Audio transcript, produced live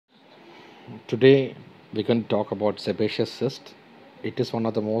Today we're going to talk about sebaceous cyst. It is one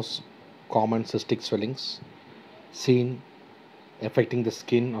of the most common cystic swellings seen affecting the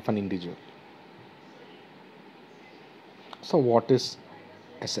skin of an individual. So what is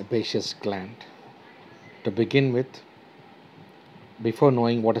a sebaceous gland? To begin with, before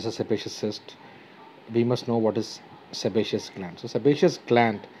knowing what is a sebaceous cyst, we must know what is sebaceous gland. So sebaceous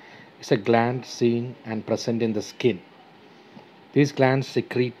gland is a gland seen and present in the skin. These glands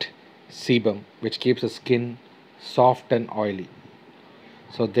secrete sebum, which keeps the skin soft and oily.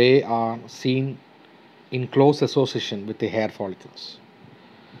 So they are seen in close association with the hair follicles.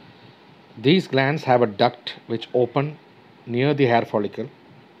 These glands have a duct which open near the hair follicle,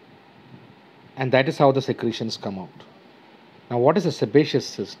 and that is how the secretions come out. Now, what is a sebaceous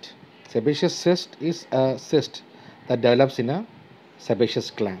cyst? Sebaceous cyst is a cyst that develops in a sebaceous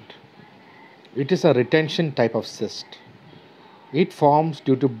gland. It is a retention type of cyst. It forms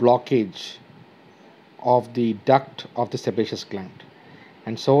due to blockage of the duct of the sebaceous gland,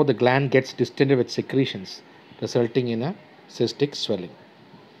 and so the gland gets distended with secretions, resulting in a cystic swelling.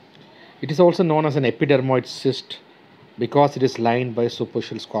 It is also known as an epidermoid cyst because it is lined by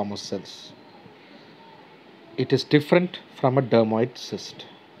superficial squamous cells. It is different from a dermoid cyst,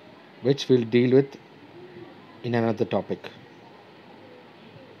 which we'll deal with in another topic.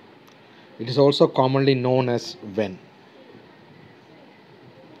 It is also commonly known as wen.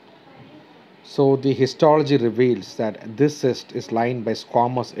 So the histology reveals that this cyst is lined by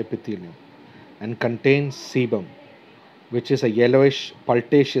squamous epithelium and contains sebum, which is a yellowish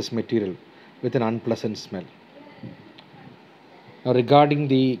pultaceous material with an unpleasant smell. Now, regarding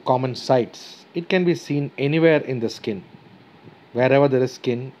the common sites, it can be seen anywhere in the skin. Wherever there is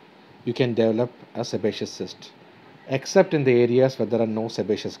skin, you can develop a sebaceous cyst, except in the areas where there are no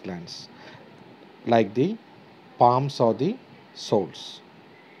sebaceous glands, like the palms or the soles.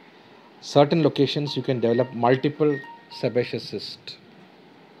 Certain locations you can develop multiple sebaceous cysts,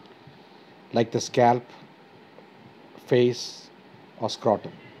 like the scalp, face, or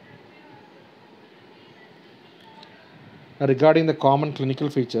scrotum. Now, regarding the common clinical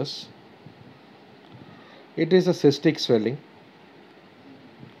features, it is a cystic swelling.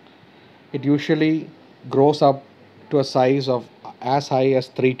 It usually grows up to a size of as high as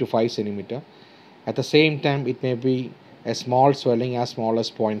 3 to 5 centimeter. At the same time, it may be a small swelling as small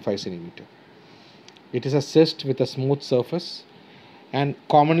as 0.5 centimeter. It is a cyst with a smooth surface and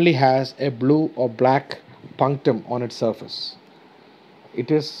commonly has a blue or black punctum on its surface.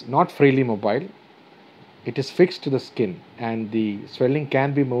 It is not freely mobile. It is fixed to the skin, and the swelling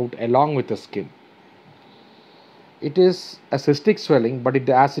can be moved along with the skin. It is a cystic swelling, but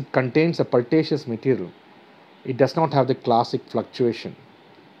as it contains a pultaceous material, it does not have the classic fluctuation.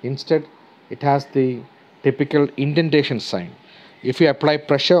 Instead, it has the typical indentation sign. If you apply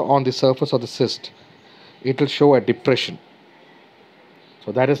pressure on the surface of the cyst, it will show a depression.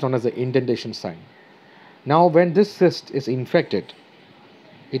 So that is known as the indentation sign. Now, when this cyst is infected,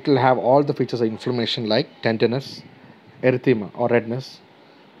 it will have all the features of inflammation like tenderness, erythema or redness,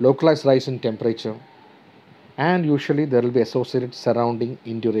 localized rise in temperature, and usually there will be associated surrounding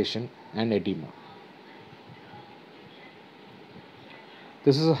induration and edema.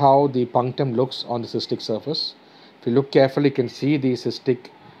 This is how the punctum looks on the cystic surface. If you look carefully, you can see the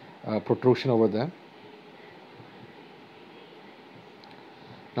cystic protrusion over there.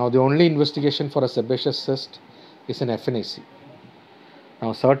 Now, the only investigation for a sebaceous cyst is an FNAC.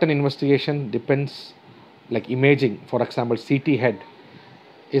 Now, certain investigation depends, like imaging, for example, CT head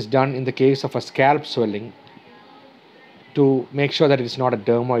is done in the case of a scalp swelling to make sure that it is not a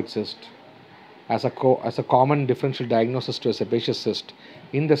dermoid cyst. As a common differential diagnosis to a sebaceous cyst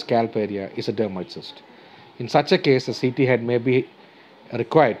in the scalp area is a dermoid cyst. In such a case, a CT head may be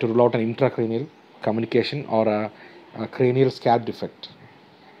required to rule out an intracranial communication or a cranial scalp defect.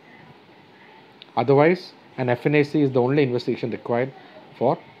 Otherwise, an FNAC is the only investigation required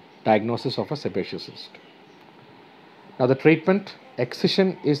for diagnosis of a sebaceous cyst. Now, the treatment,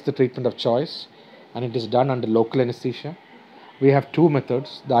 excision is the treatment of choice, and it is done under local anesthesia. We have two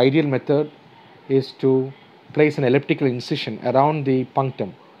methods. The ideal method is to place an elliptical incision around the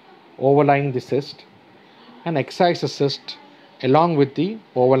punctum overlying the cyst and excise the cyst along with the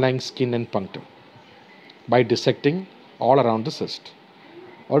overlying skin and punctum by dissecting all around the cyst.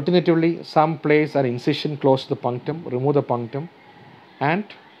 Alternatively, some place an incision close to the punctum, remove the punctum, and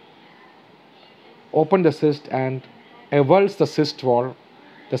open the cyst and avulse the cyst wall,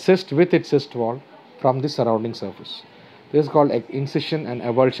 the cyst with its cyst wall from the surrounding surface. This is called incision and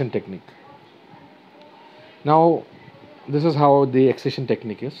avulsion technique. Now, this is how the excision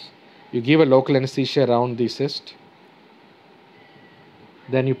technique is. You give a local anesthesia around the cyst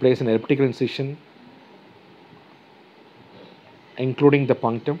Then you place an elliptical incision including the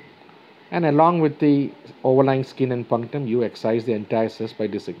punctum, and along with the overlying skin and punctum you excise the entire cyst by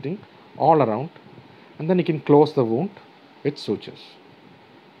dissecting all around, and then you can close the wound with sutures.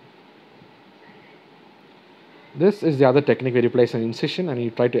 This is the other technique where you place an incision and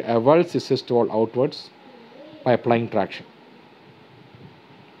you try to avulse the cyst wall outwards by applying traction.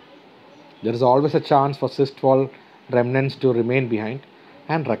 There is always a chance for cyst wall remnants to remain behind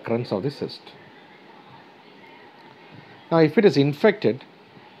and recurrence of the cyst. Now if it is infected,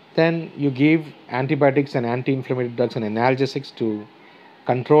 then you give antibiotics and anti-inflammatory drugs and analgesics to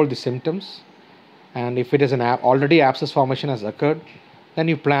control the symptoms, and if it is an already abscess formation has occurred, then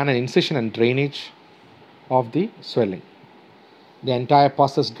you plan an incision and drainage of the swelling. The entire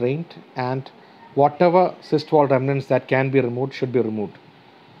pus is drained and whatever cyst wall remnants that can be removed should be removed.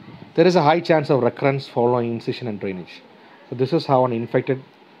 There is a high chance of recurrence following incision and drainage. So this is how an infected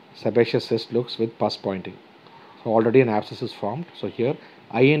sebaceous cyst looks with pus pointing. So already an abscess is formed. So here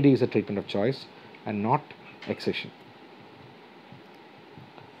IND is a treatment of choice and not excision.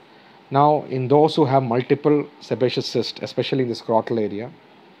 Now in those who have multiple sebaceous cysts, especially in the scrotal area,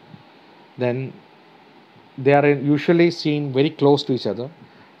 then they are usually seen very close to each other.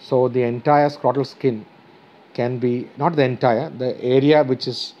 So the entire scrotal skin can be, not the entire, the area which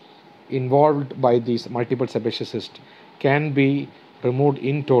is involved by these multiple sebaceous cysts can be removed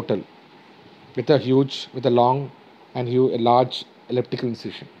in total with a long and a large elliptical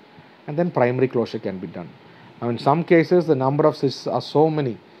incision, and then primary closure can be done. Now in some cases the number of cysts are so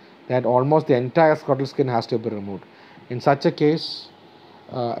many that almost the entire scrotal skin has to be removed. In such a case,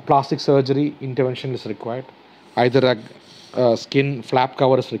 plastic surgery intervention is required. Either a skin flap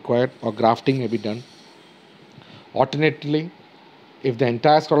cover is required or grafting may be done. Alternatively, if the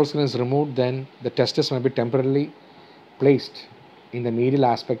entire scrotal skin is removed, then the testis may be temporarily placed in the medial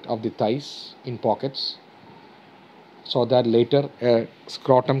aspect of the thighs in pockets, so that later a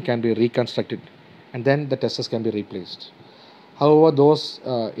scrotum can be reconstructed and then the testis can be replaced. However, those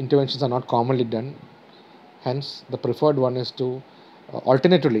interventions are not commonly done. Hence, the preferred one is to,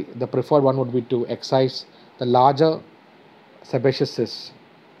 alternatively, the preferred one would be to excise the larger sebaceous cysts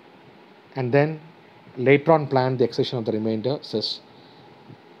and then later on plan the excision of the remainder cysts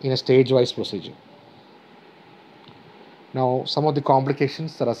in a stage-wise procedure. Now, some of the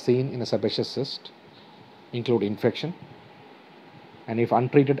complications that are seen in a sebaceous cyst include infection, and if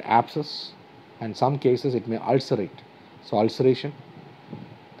untreated, abscess, and some cases it may ulcerate. So ulceration.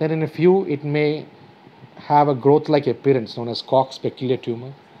 Then in a few it may have a growth-like appearance known as Koch's peculiar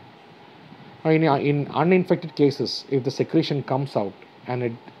tumor. In uninfected cases, if the secretion comes out and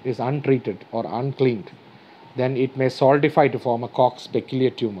it is untreated or uncleaned, then it may solidify to form a Koch's peculiar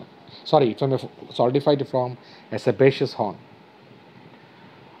tumor. It may solidify to form a sebaceous horn.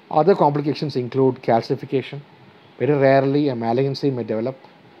 Other complications include calcification. Very rarely a malignancy may develop,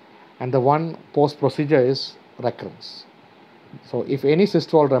 and the one post-procedure is recurrence. So if any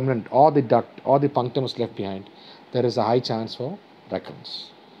cyst wall remnant or the duct or the punctum is left behind, there is a high chance for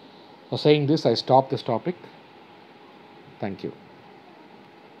recurrence. So saying this, I stop this topic. Thank you.